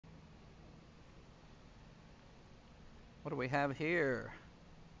What do we have here?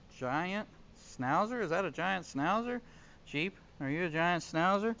 Giant Schnauzer? Is that a giant Schnauzer? Jeep, are you a giant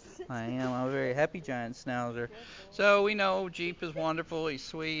Schnauzer? I am. I'm a very happy giant Schnauzer. So we know Jeep is wonderful. He's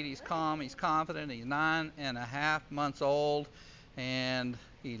sweet. He's calm. He's confident. He's 9.5 months old. And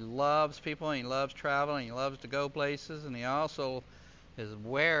he loves people. And he loves traveling. He loves to go places. And he also is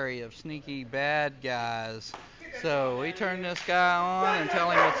wary of sneaky bad guys. So we turn this guy on and tell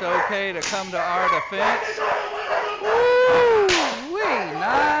him it's okay to come to our defense. Woo-wee,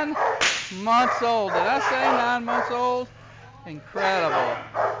 9 months old. Did I say 9 months old? Incredible.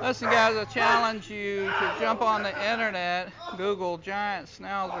 Listen, guys, I challenge you to jump on the internet, Google Giant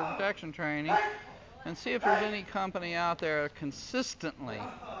Schnauzer Protection Training, and see if there's any company out there consistently,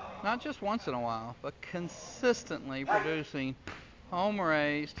 not just once in a while, but consistently producing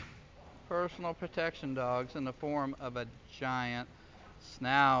home-raised personal protection dogs in the form of a giant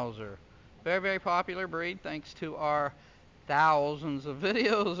Schnauzer. Very, very popular breed thanks to our thousands of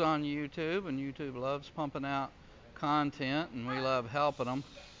videos on YouTube, and YouTube loves pumping out content, and we love helping them.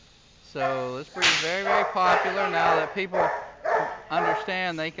 So this breed is very, very popular now that people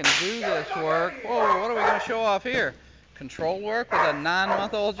understand they can do this work. Whoa, what are we going to show off here? Control work with a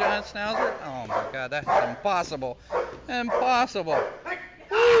 9-month-old giant Schnauzer? Oh my God, that's impossible. Impossible.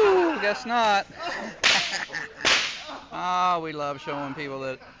 Woo, guess not. We love showing people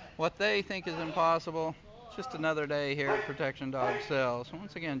that what they think is impossible. Just another day here at Protection Dog Sales.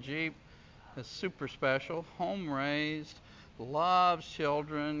 Once again, Jeep is super special, home raised, loves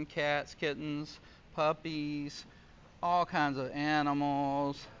children, cats, kittens, puppies, all kinds of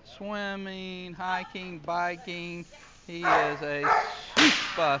animals, swimming, hiking, biking. He is a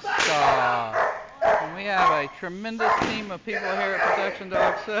superstar. And we have a tremendous team of people here at Protection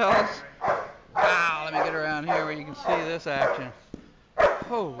Dog Sales. Wow, let me get around here where you can see this action.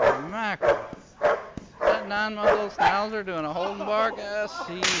 Holy mackerel. That 9-month-old Schnauzer doing a hold and bark? Yes,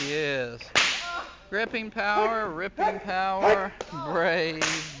 he is. Gripping power, ripping power, brave,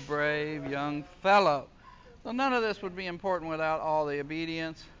 brave young fellow. So none of this would be important without all the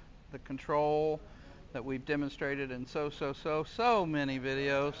obedience, the control that we've demonstrated in so many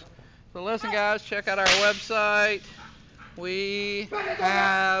videos. So listen, guys, check out our website. We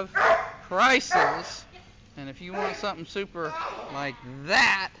have prices, and if you want something super like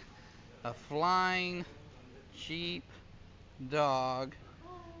that, a flying Jeep dog,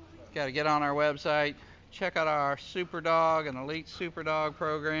 you got to get on our website, check out our Super Dog and Elite Super Dog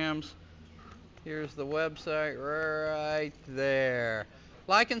programs. Here's the website right there.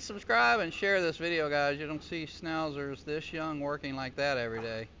 Like and subscribe and share this video, guys. You don't see Schnauzers this young working like that every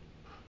day.